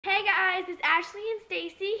Hey guys, it's Ashley and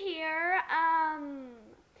Stacy here.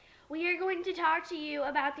 We are going to talk to you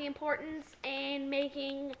about the importance in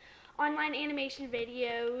making online animation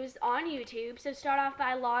videos on YouTube. So start off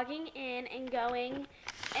by logging in and going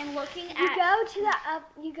and looking at.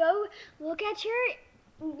 You go look at your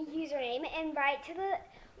username, and right to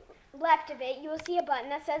the left of it, you will see a button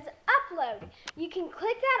that says upload. You can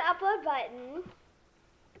click that upload button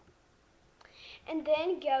and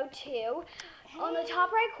then go to, on the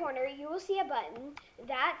top right corner, you will see a button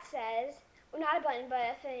that says, well, not a button,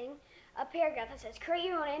 but a paragraph that says create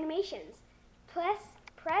your own animations. Press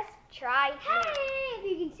try. Hey, if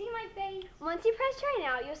you can see my face. Once you press try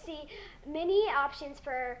now, you'll see many options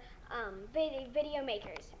for video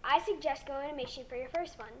makers. I suggest Go Animation for your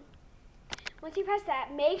first one. Once you press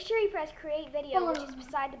that, make sure you press create video, which is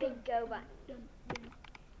beside the big go button.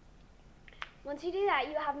 Once you do that,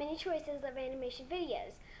 you'll have many choices of animation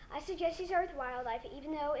videos. I suggest you start with wildlife,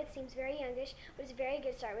 even though it seems very youngish, but it's very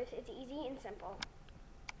good to start with. It's easy and simple.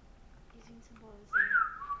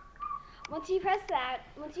 Once you press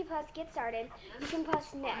get started, you can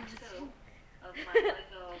press next.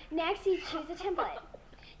 Next, you choose a template.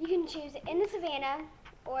 You can choose in the savannah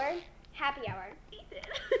or happy hour.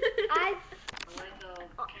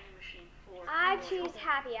 I choose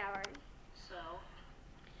happy hour.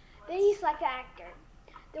 Then you select the actor.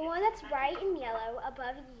 The one that's bright in yellow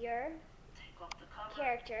above your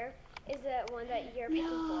character is the one that you're picking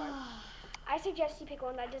for. I suggest you pick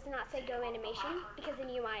one that does not say Go Animation, because then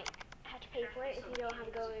you might have to pay for it if you don't have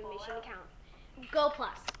a Go Animation account. Go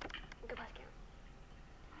Plus. Go Plus account.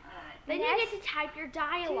 Then you get to type your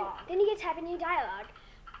dialogue. Then you get to type in your dialogue.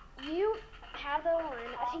 You have the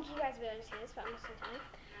one, I think you guys will understand this, but I'm just going to tell you.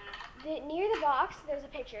 Near the box, there's a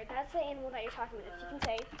picture. That's the animal that you're talking with. You can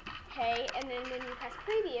say, hey, and then when you press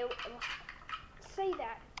preview, it will say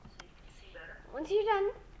that. Once you're done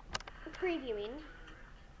previewing,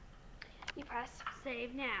 you press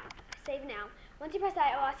Save now. Save now. Once you press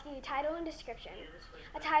that, it will ask you title and description.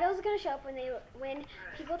 A title is going to show up when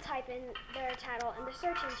people type in their title in the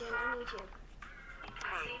search engine on YouTube.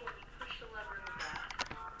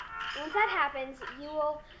 Once that happens,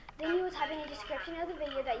 then you will type in a description of the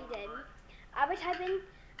video that you did. I would type in,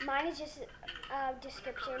 mine is just a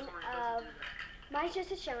description of, mine's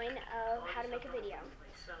just a showing of how to make a video.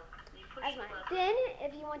 As mine. Then,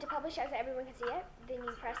 if you want to publish as everyone can see it, then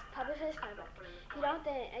you press publish as public. If you don't,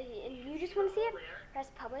 then, and you just want to see it, press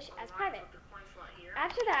publish as private.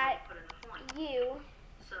 After that,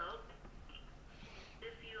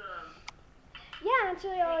 yeah, that's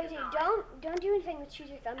really all you do. Don't do anything with choose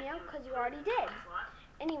your thumbnail, because you already did.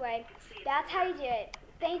 Anyway, that's how you do it.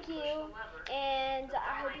 Thank you, and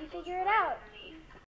I hope you figure it out.